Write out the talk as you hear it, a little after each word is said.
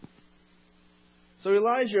So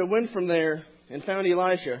Elijah went from there and found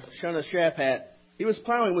Elisha, son of Shaphat. He was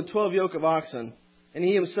plowing with 12 yoke of oxen, and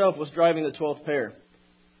he himself was driving the 12th pair.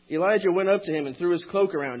 Elijah went up to him and threw his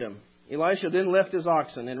cloak around him. Elisha then left his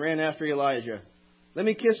oxen and ran after Elijah. "Let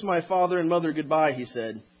me kiss my father and mother goodbye," he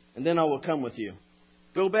said, "and then I will come with you."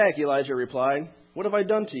 "Go back," Elijah replied. "What have I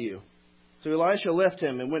done to you?" So Elisha left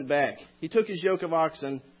him and went back. He took his yoke of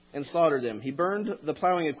oxen and slaughtered them. He burned the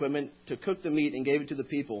plowing equipment to cook the meat and gave it to the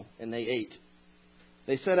people, and they ate.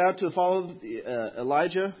 They set out to follow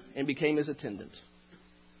Elijah and became his attendant.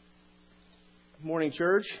 Good morning,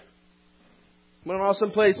 church. What an awesome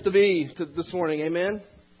place to be this morning. Amen.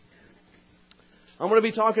 I'm going to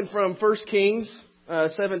be talking from 1 Kings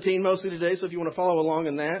 17 mostly today, so if you want to follow along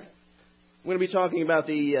in that. I'm going to be talking about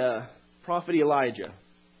the prophet Elijah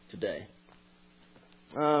today.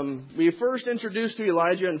 We first introduced to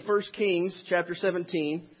Elijah in 1 Kings chapter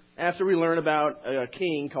 17 after we learn about a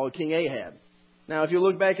king called King Ahab. Now, if you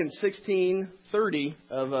look back in 1630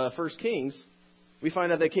 of 1 Kings, we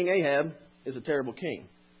find out that King Ahab is a terrible king.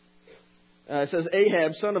 It says,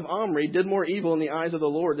 Ahab, son of Omri, did more evil in the eyes of the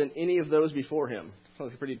Lord than any of those before him. Sounds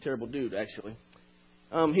like a pretty terrible dude, actually.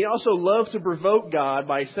 He also loved to provoke God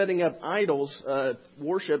by setting up idols,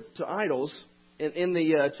 worship to idols in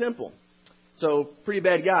the temple. So, pretty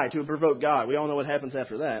bad guy to provoke God. We all know what happens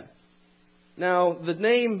after that. Now, the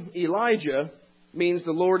name Elijah means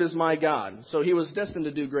the Lord is my God. So he was destined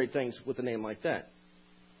to do great things with a name like that.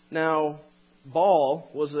 Now, Baal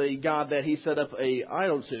was a god that he set up an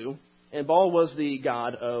idol to. And Baal was the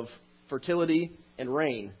god of fertility and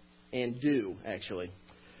rain and dew, actually.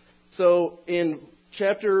 So in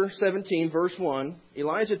chapter 17, verse 1,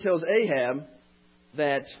 Elijah tells Ahab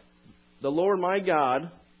that the Lord my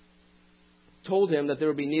God told him that there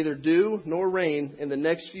would be neither dew nor rain in the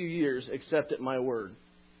next few years except at my word.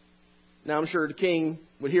 Now, I'm sure the king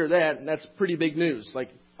would hear that, and that's pretty big news. Like,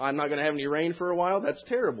 I'm not going to have any rain for a while? That's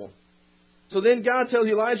terrible. So then God tells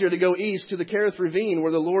Elijah to go east to the Kerith ravine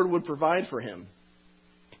where the Lord would provide for him.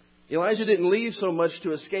 Elijah didn't leave so much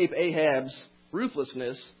to escape Ahab's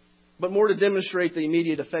ruthlessness, but more to demonstrate the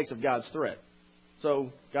immediate effects of God's threat.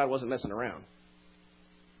 So God wasn't messing around.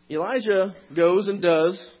 Elijah goes and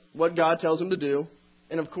does what God tells him to do,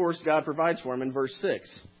 and of course God provides for him in verse 6.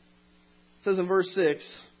 It says in verse 6,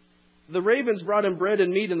 "The ravens brought him bread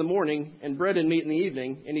and meat in the morning, and bread and meat in the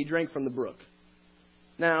evening, and he drank from the brook."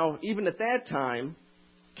 Now, even at that time,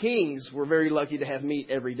 kings were very lucky to have meat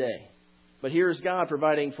every day. But here's God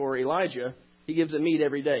providing for Elijah. He gives him meat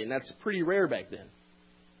every day, and that's pretty rare back then.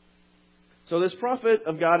 So this prophet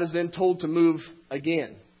of God is then told to move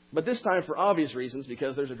again. But this time for obvious reasons,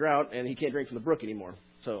 because there's a drought and he can't drink from the brook anymore.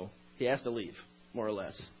 So he has to leave, more or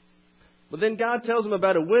less. But then God tells him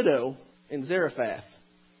about a widow in Zarephath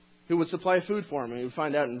who would supply food for him. And we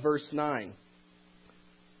find out in verse 9.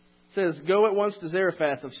 It says, "Go at once to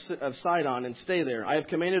Zarephath of Sidon and stay there. I have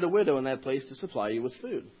commanded a widow in that place to supply you with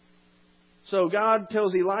food." So God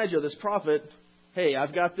tells Elijah, this prophet, "Hey, I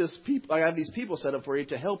have these people set up for you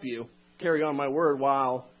to help you carry on my word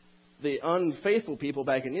while the unfaithful people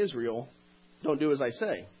back in Israel don't do as I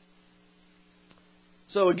say."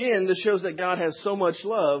 So again, this shows that God has so much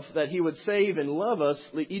love that he would save and love us,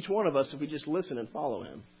 each one of us, if we just listen and follow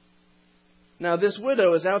him. Now, this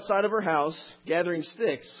widow is outside of her house gathering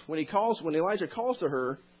sticks when Elijah calls to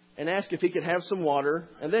her and asks if he could have some water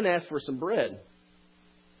and then asks for some bread.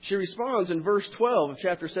 She responds in verse 12 of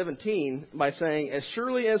chapter 17 by saying, "As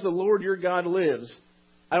surely as the Lord your God lives,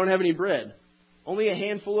 I don't have any bread, only a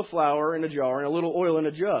handful of flour in a jar and a little oil in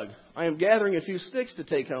a jug. I am gathering a few sticks to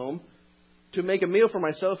take home to make a meal for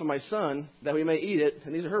myself and my son that we may eat it,"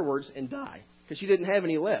 and these are her words, "and die." Because she didn't have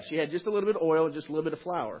any left. She had just a little bit of oil and just a little bit of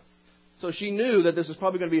flour. So she knew that this was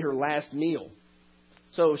probably going to be her last meal.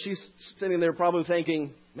 So she's sitting there probably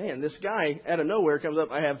thinking, man, this guy out of nowhere comes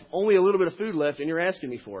up. I have only a little bit of food left and you're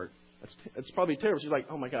asking me for it. That's probably terrible. She's like,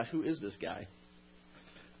 oh my gosh, who is this guy?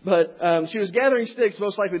 But she was gathering sticks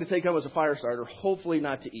most likely to take home as a fire starter, hopefully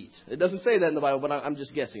not to eat. It doesn't say that in the Bible, but I'm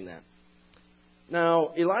just guessing that.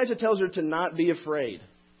 Now, Elijah tells her to not be afraid.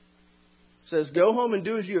 He says, "Go home and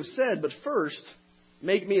do as you have said, but first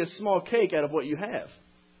make me a small cake out of what you have."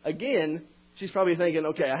 Again, she's probably thinking,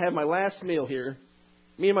 okay, I have my last meal here.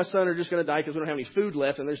 Me and my son are just going to die because we don't have any food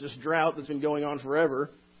left, and there's this drought that's been going on forever.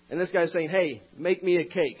 And this guy's saying, hey, make me a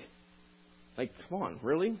cake. Like, come on,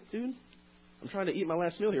 really, dude? I'm trying to eat my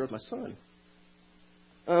last meal here with my son.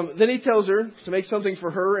 Then he tells her to make something for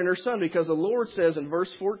her and her son, because the Lord says in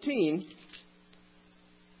verse 14,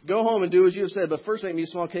 "Go home and do as you have said, but first make me a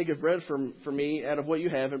small cake of bread for me out of what you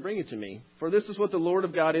have and bring it to me. For this is what the Lord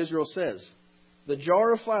of God Israel says. The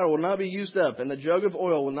jar of flour will not be used up, and the jug of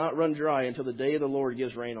oil will not run dry until the day the Lord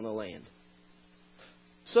gives rain on the land.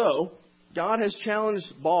 So, God has challenged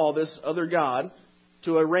Baal, this other god,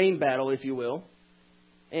 to a rain battle, if you will,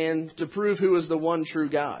 and to prove who is the one true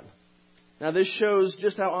God. Now, this shows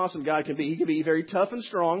just how awesome God can be. He can be very tough and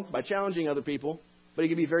strong by challenging other people, but He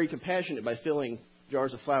can be very compassionate by filling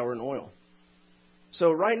jars of flour and oil.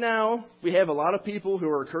 So right now, we have a lot of people who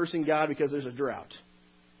are cursing God because there's a drought.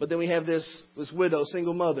 But then we have this widow,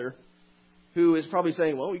 single mother, who is probably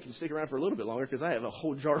saying, well, we can stick around for a little bit longer because I have a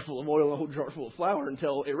whole jar full of oil and a whole jar full of flour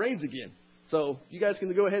until it rains again. So you guys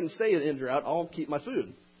can go ahead and stay in drought. I'll keep my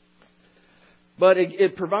food. But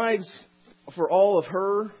it provides for all of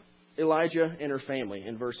her, Elijah, and her family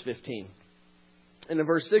in verse 15. And in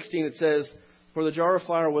verse 16 it says, for the jar of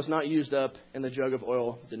flour was not used up and the jug of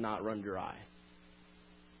oil did not run dry.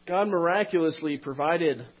 God miraculously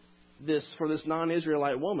provided this for this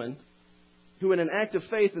non-Israelite woman who, in an act of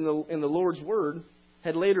faith in the Lord's word,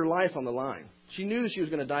 had laid her life on the line. She knew she was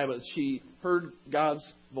going to die, but she heard God's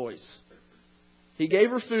voice. He gave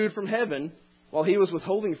her food from heaven while He was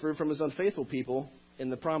withholding food from His unfaithful people in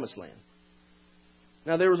the promised land.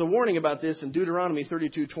 Now, there was a warning about this in Deuteronomy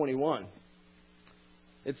 32:21.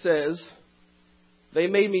 It says, they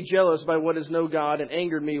made me jealous by what is no God and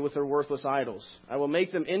angered me with their worthless idols. I will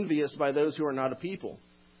make them envious by those who are not a people.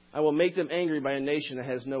 I will make them angry by a nation that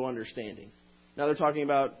has no understanding. Now they're talking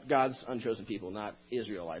about God's unchosen people, not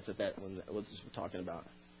Israelites. What this we're talking about.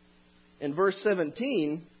 In verse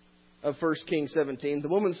 17 of 1 Kings 17, the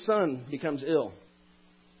woman's son becomes ill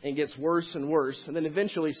and gets worse and worse, and then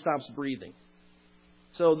eventually stops breathing.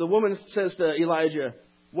 So the woman says to Elijah,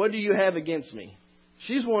 what do you have against me?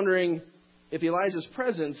 She's wondering if Elijah's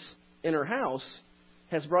presence in her house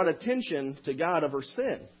has brought attention to God of her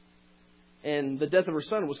sin. And the death of her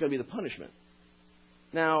son was going to be the punishment.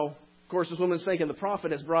 Now, of course, this woman's thinking the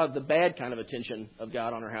prophet has brought the bad kind of attention of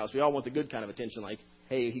God on her house. We all want the good kind of attention, like,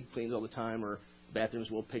 hey, he cleans all the time, or the bathroom's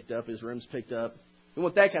well picked up, his room's picked up. We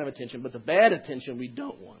want that kind of attention, but the bad attention we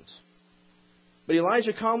don't want. But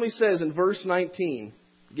Elijah calmly says in verse 19,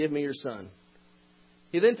 give me your son.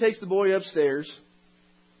 He then takes the boy upstairs,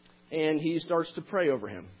 and he starts to pray over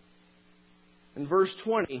him. In verse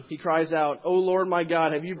 20, he cries out, O Lord my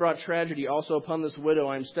God, have you brought tragedy also upon this widow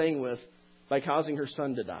I am staying with by causing her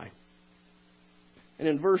son to die? And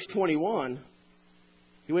in verse 21,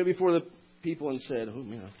 he went before the people and said,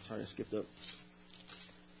 sorry, I skipped up.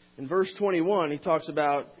 In verse 21, he talks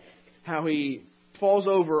about how he falls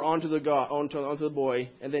over onto the boy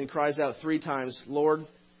and then cries out 3 times, Lord,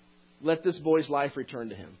 let this boy's life return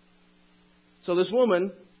to him. So this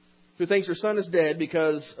woman, who thinks her son is dead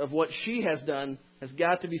because of what she has done, has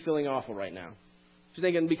got to be feeling awful right now. She's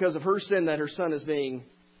thinking because of her sin that her son is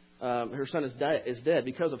dead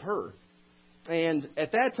because of her. And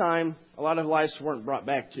at that time, a lot of lives weren't brought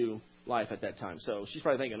back to life at that time. So she's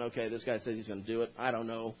probably thinking, okay, this guy says he's going to do it. I don't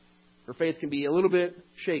know. Her faith can be a little bit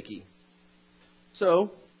shaky.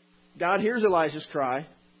 So God hears Elijah's cry,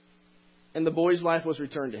 and the boy's life was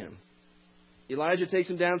returned to him. Elijah takes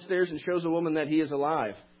him downstairs and shows the woman that he is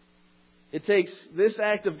alive. It takes this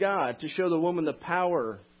act of God to show the woman the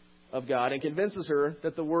power of God and convinces her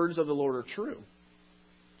that the words of the Lord are true.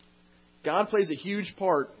 God plays a huge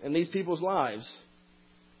part in these people's lives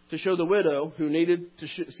to show the widow who needed to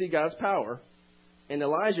see God's power, and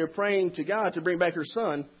Elijah praying to God to bring back her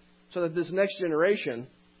son so that this next generation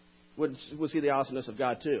would see the awesomeness of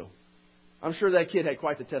God too. I'm sure that kid had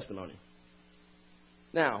quite the testimony.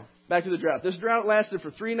 Now, back to the drought. This drought lasted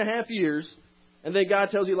for 3.5 years. And then God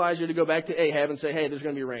tells Elijah to go back to Ahab and say, hey, there's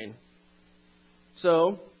going to be rain.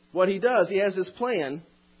 So what he does, he has this plan.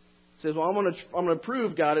 He says, well, I'm going to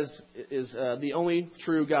prove God is the only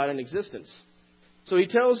true God in existence. So he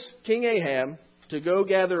tells King Ahab to go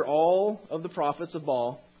gather all of the prophets of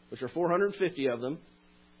Baal, which are 450 of them,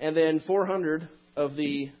 and then 400 of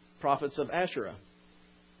the prophets of Asherah. And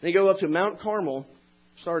they go up to Mount Carmel,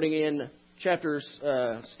 starting in chapters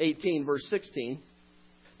 18, verse 16.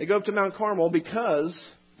 They go up to Mount Carmel because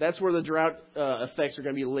that's where the drought effects are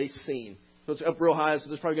going to be least seen. So it's up real high, so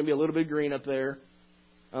there's probably going to be a little bit of green up there.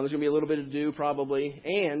 There's going to be a little bit of dew probably.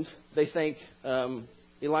 And they think,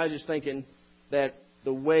 Elijah's thinking that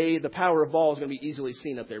the power of Baal is going to be easily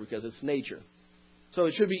seen up there because it's nature. So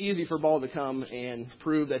it should be easy for Baal to come and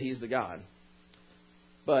prove that he's the God.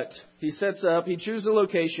 But he chooses a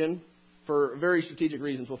location for very strategic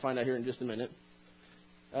reasons. We'll find out here in just a minute.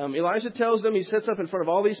 Elijah tells them, he sets up in front of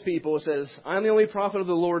all these people and says, I'm the only prophet of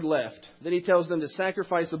the Lord left. Then he tells them to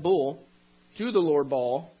sacrifice a bull to the Lord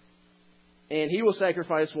Baal, and he will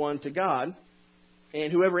sacrifice one to God,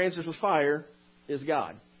 and whoever answers with fire is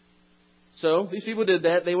God. So these people did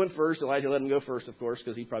that. They went first. Elijah let them go first, of course,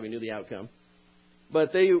 because he probably knew the outcome.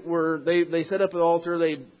 But they set up the altar.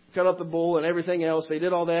 They cut up the bull and everything else. They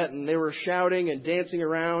did all that, and they were shouting and dancing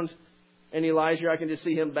around. And Elijah, I can just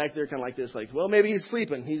see him back there kind of like this, like, well, maybe he's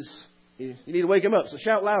sleeping. You need to wake him up, so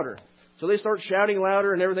shout louder. So they start shouting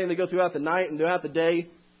louder and everything. They go throughout the night and throughout the day,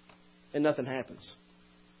 and nothing happens.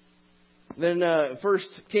 Then 1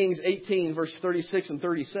 Kings 18, verse 36 and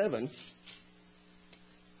 37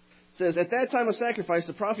 says, "At that time of sacrifice,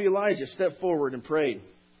 the prophet Elijah stepped forward and prayed,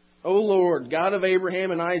 'O Lord, God of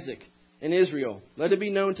Abraham and Isaac and Israel, let it be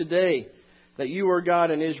known today that you are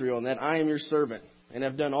God in Israel, and that I am your servant, and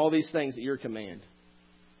have done all these things at your command.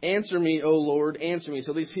 Answer me, O Lord, answer me,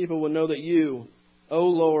 so these people will know that you, O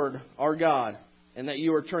Lord, are God, and that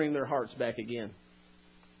you are turning their hearts back again.'"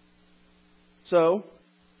 So,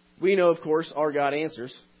 we know, of course, our God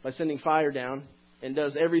answers by sending fire down and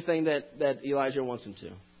does everything that Elijah wants him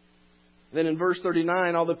to. Then in verse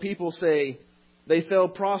 39, all the people say they fell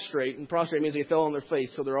prostrate, and prostrate means they fell on their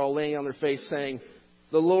face, so they're all laying on their face saying,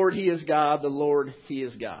 "The Lord, He is God, the Lord, He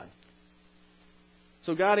is God."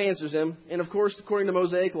 So God answers him, and of course, according to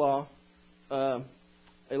Mosaic law,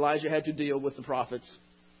 Elijah had to deal with the prophets,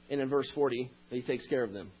 and in verse 40, he takes care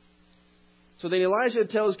of them. So then Elijah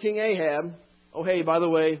tells King Ahab, "Oh, hey, by the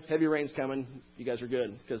way, heavy rain's coming. You guys are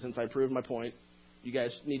good, because since I proved my point, you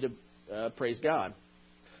guys need to praise God."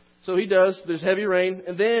 So he does. There's heavy rain.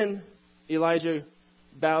 And then Elijah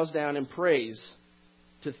bows down and prays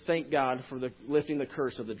to thank God for lifting the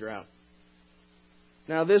curse of the drought.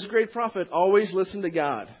 Now, this great prophet always listened to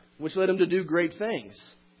God, which led him to do great things.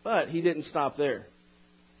 But he didn't stop there.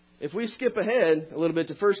 If we skip ahead a little bit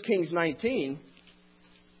to 1 Kings 19,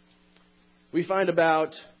 we find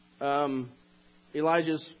about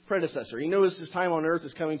Elijah's predecessor. He knows his time on earth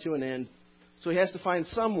is coming to an end, so he has to find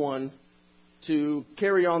someone to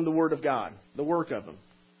carry on the word of God, the work of him.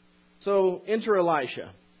 So enter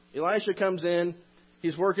Elisha. Elisha comes in.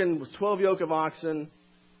 He's working with 12 yoke of oxen,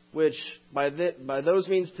 which by those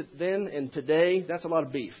means then and today, that's a lot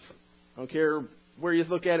of beef. I don't care where you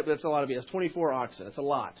look at it, but that's a lot of beef. That's 24 oxen. That's a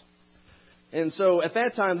lot. And so at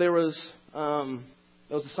that time, there was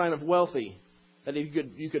a sign of wealthy, that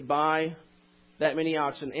you could buy that many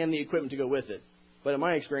oxen and the equipment to go with it. But in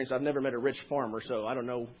my experience, I've never met a rich farmer, so I don't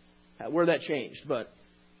know where that changed. But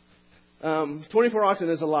 24 oxen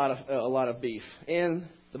is a lot of beef. And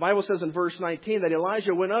the Bible says in verse 19 that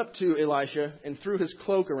Elijah went up to Elisha and threw his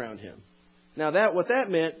cloak around him. Now, what that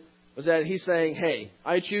meant was that he's saying, "Hey,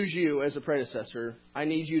 I choose you as a predecessor. I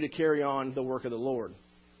need you to carry on the work of the Lord."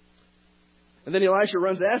 And then Elisha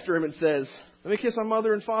runs after him and says, "Let me kiss my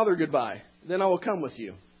mother and father goodbye. Then I will come with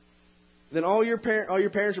you." Then all your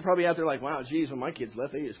parents are probably out there like, "Wow, geez, when my kids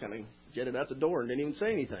left, they just kind of jetted out the door and didn't even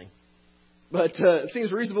say anything." But it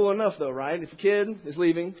seems reasonable enough, though, right? If a kid is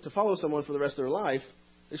leaving to follow someone for the rest of their life,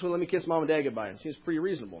 they just want to let me kiss mom and dad goodbye. It seems pretty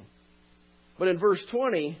reasonable. But in verse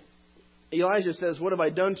 20, Elijah says, "What have I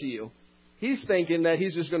done to you?" He's thinking that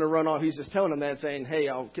he's just going to run off. He's just telling them that, saying, "Hey,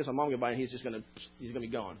 I'll kiss my mom goodbye," and he's going to be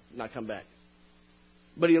gone, not come back.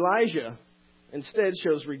 But Elijah instead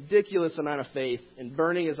shows ridiculous amount of faith in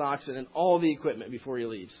burning his oxen and all the equipment before he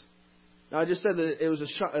leaves. Now, I just said that it was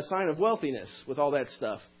a sign of wealthiness with all that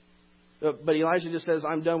stuff. But Elijah just says,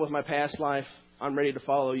 "I'm done with my past life. I'm ready to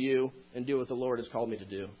follow you and do what the Lord has called me to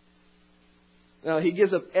do." Now, he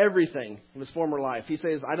gives up everything in his former life. He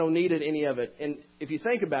says, "I don't need any of it." And if you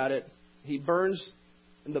think about it, he burns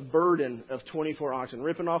the burden of 24 oxen,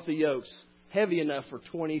 ripping off the yokes, heavy enough for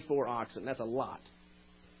 24 oxen. That's a lot.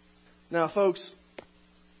 Now, folks,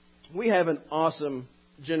 we have an awesome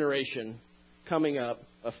generation coming up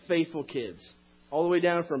of faithful kids, all the way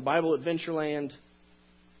down from Bible Adventureland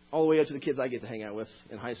all the way up to the kids I get to hang out with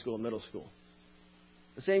in high school and middle school.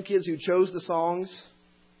 The same kids who chose the songs,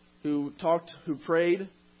 who prayed,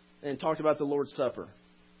 and talked about the Lord's Supper.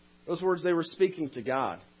 Those words, they were speaking to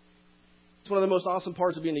God. It's one of the most awesome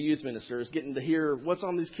parts of being a youth minister, is getting to hear what's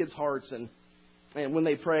on these kids' hearts, and when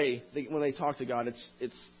they pray, when they talk to God,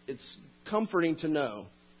 it's comforting to know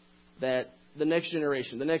that the next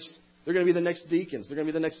generation, they're going to be the next deacons, they're going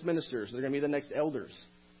to be the next ministers, they're going to be the next elders.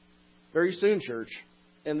 Very soon, church.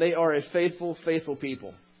 And they are a faithful, faithful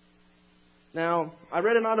people. Now, I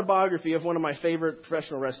read an autobiography of one of my favorite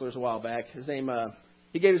professional wrestlers a while back. His name,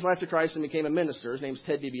 he gave his life to Christ and became a minister. His name's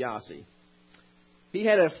Ted DiBiase. He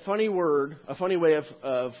had a funny way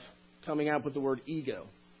of coming out with the word ego.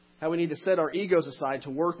 How we need to set our egos aside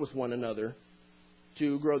to work with one another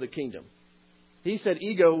to grow the kingdom. He said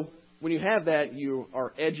ego, when you have that, you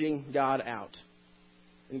are edging God out.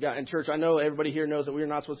 And church, I know everybody here knows that we're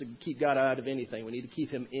not supposed to keep God out of anything. We need to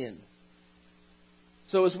keep Him in.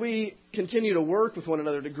 So as we continue to work with one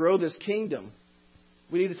another to grow this kingdom,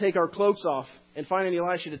 we need to take our cloaks off and find an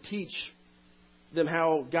Elisha to teach them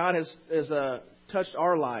how God has touched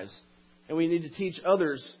our lives. And we need to teach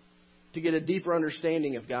others to get a deeper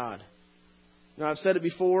understanding of God. Now, I've said it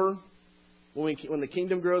before, when the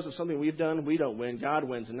kingdom grows of something we've done, we don't win, God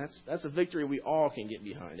wins. And that's a victory we all can get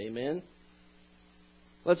behind. Amen?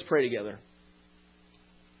 Let's pray together.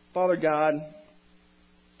 Father God,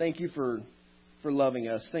 thank you for loving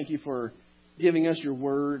us. Thank you for giving us your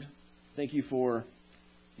word. Thank you for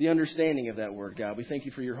the understanding of that word, God. We thank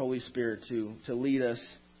you for your Holy Spirit to lead us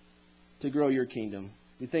to grow your kingdom.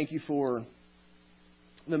 We thank you for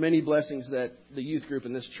the many blessings that the youth group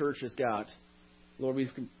in this church has got. Lord, we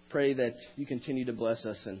pray that you continue to bless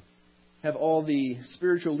us and have all the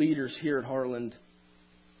spiritual leaders here at Heartland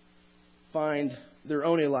find their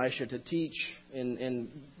own Elisha to teach and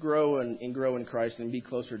grow and grow in Christ and be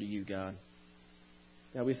closer to you, God.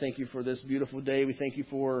 Now we thank you for this beautiful day. We thank you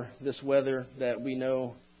for this weather that we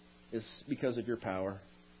know is because of your power.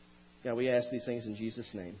 God, we ask these things in Jesus'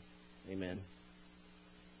 name. Amen.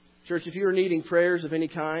 Church, if you are needing prayers of any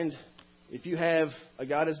kind, if you have a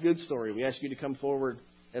God is good story, we ask you to come forward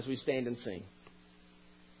as we stand and sing.